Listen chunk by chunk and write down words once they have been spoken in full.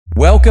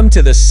Welcome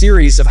to the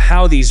series of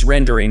how these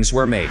renderings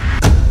were made.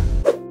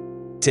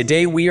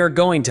 Today we are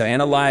going to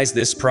analyze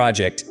this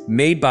project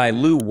made by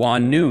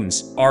Luan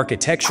Nunes,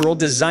 architectural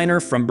designer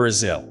from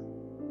Brazil.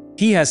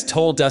 He has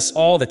told us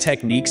all the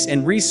techniques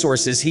and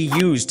resources he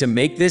used to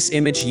make this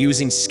image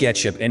using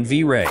SketchUp and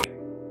V-Ray.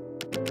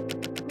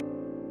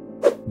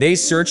 They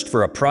searched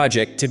for a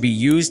project to be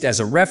used as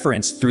a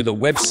reference through the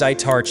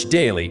website Arch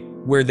Daily,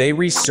 where they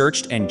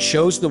researched and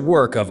chose the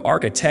work of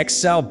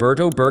architects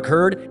Alberto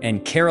Burkhard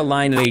and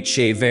Caroline H.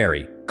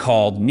 Vray,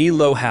 called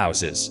Nilo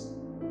Houses.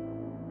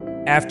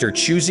 After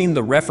choosing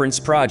the reference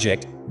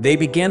project, they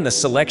began the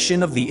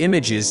selection of the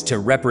images to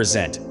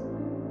represent.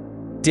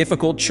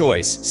 Difficult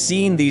choice,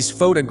 seeing these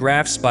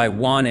photographs by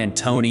Juan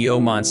Antonio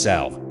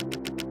Monsalve.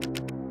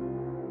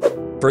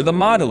 For the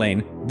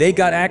modeling, they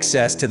got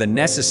access to the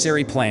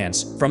necessary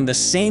plans from the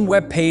same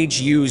web page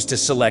used to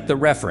select the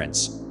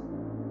reference.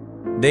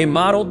 They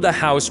modeled the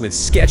house with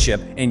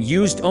SketchUp and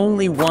used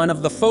only one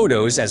of the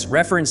photos as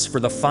reference for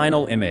the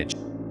final image.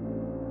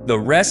 The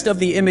rest of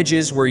the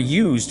images were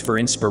used for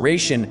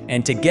inspiration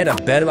and to get a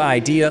better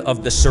idea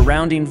of the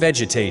surrounding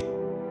vegetation.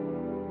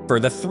 For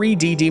the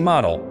 3D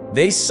model,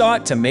 they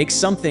sought to make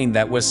something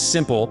that was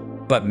simple,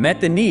 but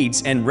met the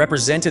needs and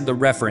represented the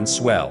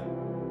reference well.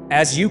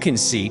 As you can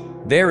see,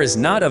 there is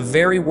not a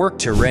very work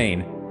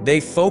terrain. They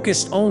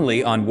focused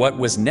only on what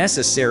was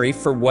necessary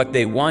for what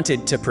they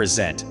wanted to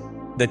present.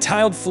 The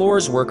tiled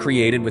floors were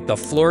created with the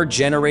Floor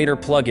Generator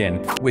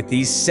plugin with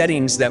these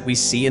settings that we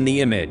see in the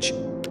image.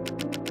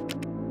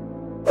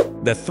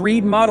 The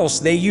 3D models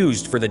they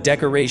used for the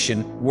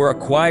decoration were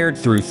acquired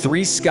through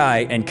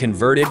 3Sky and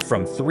converted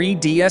from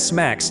 3ds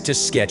Max to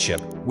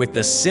SketchUp with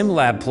the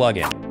SimLab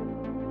plugin.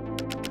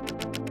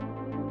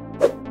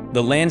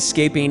 The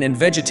landscaping and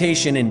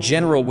vegetation in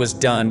general was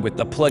done with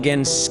the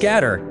plugins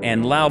Skatter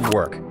and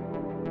Laubwerk.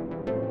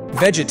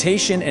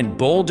 Vegetation and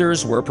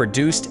boulders were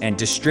produced and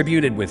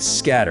distributed with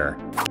Skatter.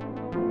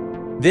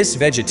 This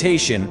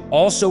vegetation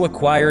also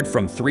acquired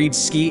from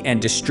 3Ski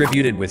and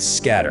distributed with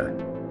Skatter.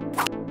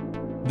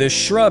 The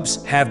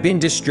shrubs have been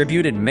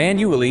distributed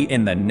manually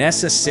in the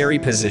necessary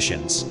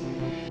positions.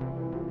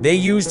 They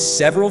used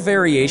several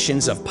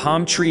variations of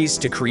palm trees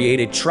to create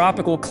a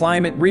tropical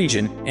climate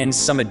region and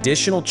some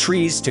additional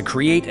trees to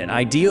create an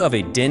idea of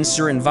a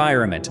denser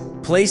environment,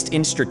 placed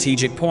in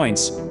strategic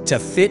points to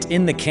fit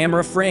in the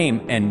camera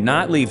frame and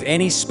not leave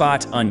any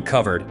spot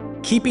uncovered,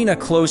 keeping a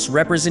close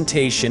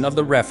representation of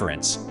the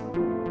reference.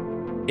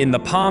 In the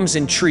palms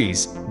and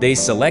trees, they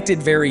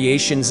selected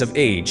variations of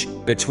age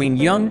between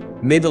young,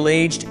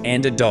 middle-aged,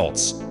 and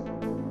adults.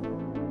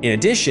 In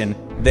addition,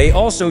 they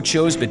also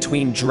chose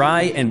between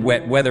dry and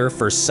wet weather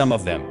for some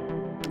of them.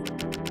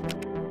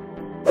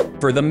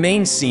 For the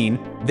main scene,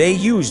 they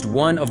used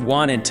one of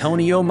Juan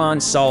Antonio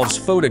Monsalve's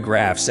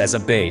photographs as a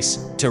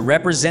base to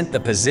represent the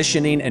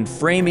positioning and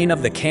framing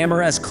of the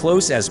camera as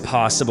close as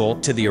possible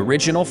to the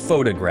original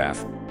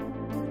photograph.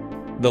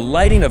 The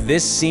lighting of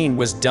this scene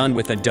was done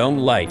with a dome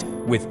light,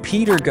 with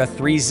Peter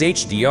Guthrie's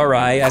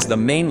HDRI as the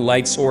main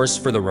light source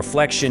for the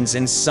reflections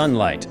and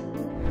sunlight.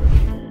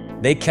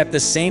 They kept the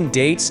same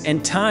dates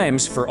and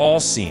times for all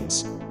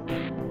scenes.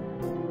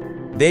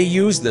 They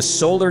used the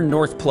Solar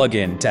North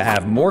plugin to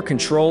have more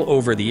control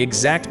over the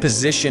exact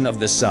position of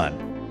the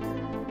sun.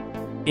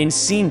 In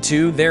Scene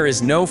 2, there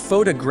is no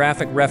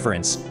photographic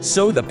reference,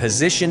 so the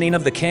positioning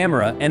of the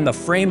camera and the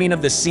framing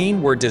of the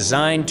scene were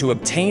designed to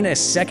obtain a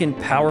second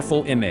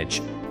powerful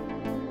image.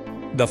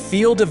 The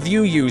field of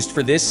view used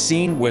for this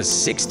scene was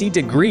 60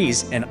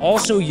 degrees and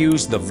also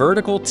used the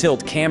vertical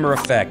tilt camera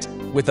effect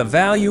with a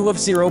value of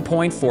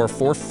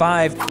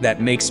 0.445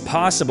 that makes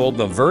possible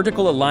the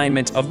vertical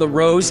alignment of the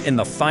rows in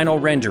the final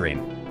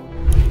rendering.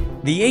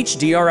 The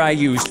HDRI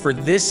used for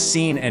this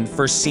scene and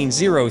for Scene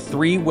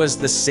 03 was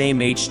the same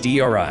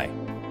HDRI.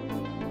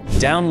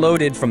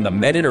 Downloaded from the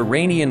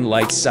Mediterranean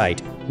Light site,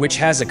 which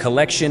has a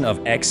collection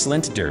of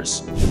excellent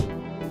DRs.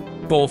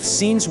 Both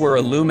scenes were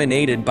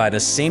illuminated by the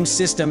same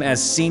system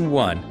as Scene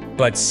 1,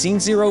 but Scene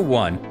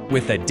 01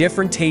 with a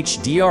different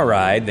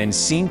HDRI than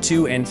Scene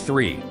 2 and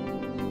 3.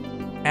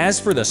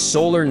 As for the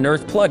Solar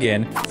North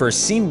plugin, for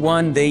Scene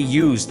 1 they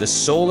used the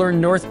Solar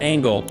North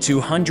angle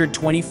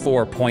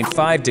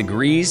 224.5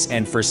 degrees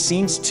and for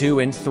Scenes 2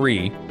 and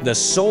 3, the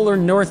Solar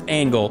North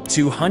angle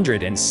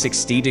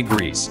 260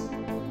 degrees.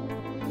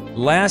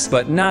 Last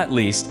but not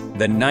least,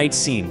 the night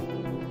scene.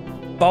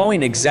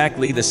 Following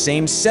exactly the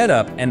same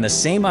setup and the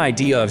same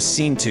idea of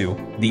Scene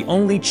 2, the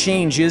only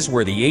changes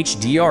were the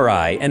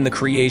HDRI and the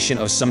creation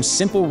of some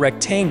simple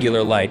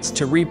rectangular lights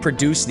to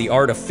reproduce the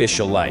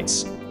artificial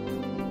lights,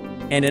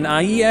 and an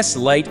IES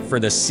light for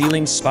the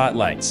ceiling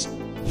spotlights.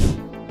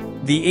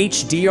 The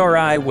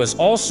HDRI was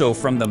also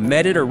from the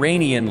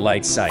Mediterranean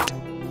Light site.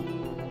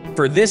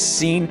 For this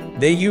scene,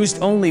 they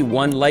used only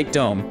one light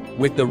dome,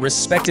 with the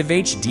respective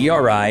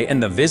HDRI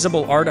and the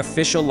visible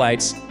artificial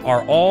lights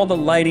are all the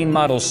lighting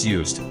models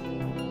used.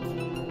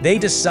 They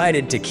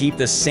decided to keep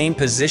the same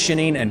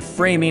positioning and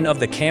framing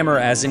of the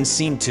camera as in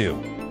Scene 2.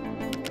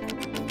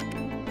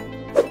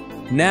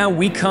 Now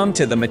we come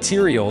to the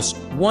materials,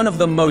 one of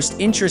the most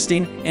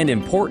interesting and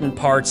important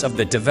parts of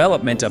the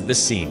development of the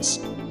scenes.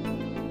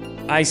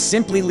 I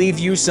simply leave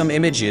you some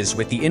images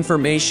with the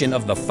information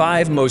of the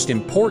 5 most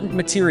important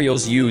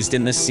materials used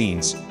in the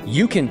scenes.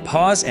 You can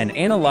pause and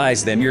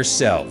analyze them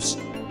yourselves.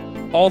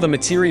 All the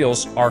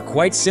materials are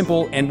quite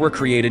simple and were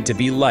created to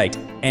be light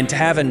and to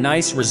have a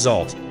nice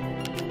result.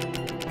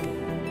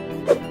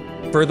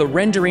 For the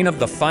rendering of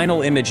the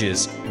final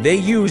images, they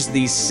used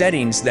these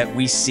settings that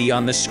we see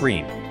on the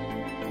screen.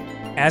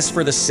 As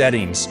for the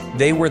settings,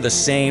 they were the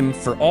same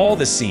for all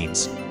the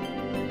scenes.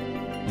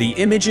 The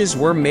images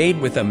were made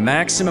with a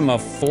maximum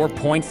of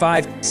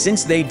 4.5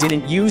 since they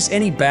didn't use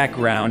any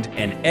background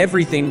and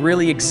everything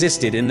really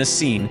existed in the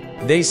scene.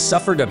 They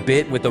suffered a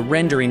bit with the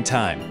rendering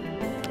time.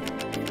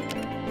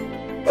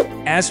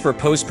 As for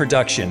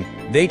post-production,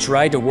 they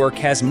tried to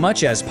work as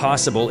much as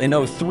possible in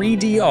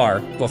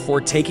 3DR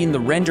before taking the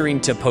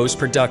rendering to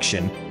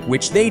post-production,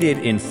 which they did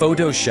in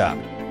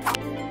Photoshop.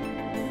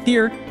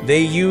 Here,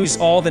 they use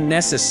all the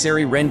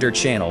necessary render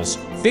channels,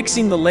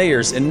 fixing the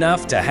layers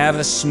enough to have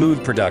a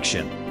smooth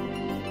production.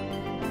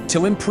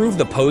 To improve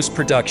the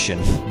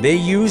post-production, they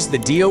use the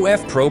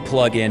DOF Pro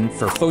plugin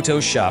for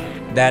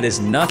Photoshop that is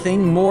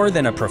nothing more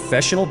than a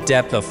professional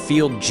depth of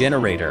field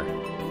generator.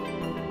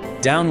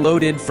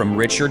 Downloaded from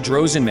Richard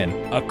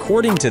Rosenman,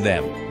 according to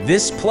them,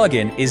 this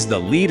plugin is the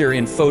leader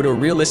in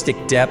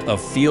photorealistic depth of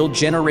field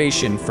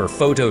generation for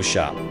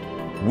Photoshop.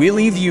 We'll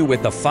leave you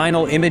with the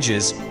final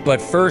images,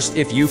 but first,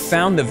 if you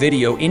found the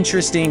video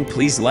interesting,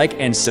 please like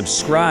and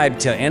subscribe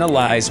to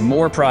analyze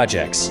more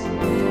projects.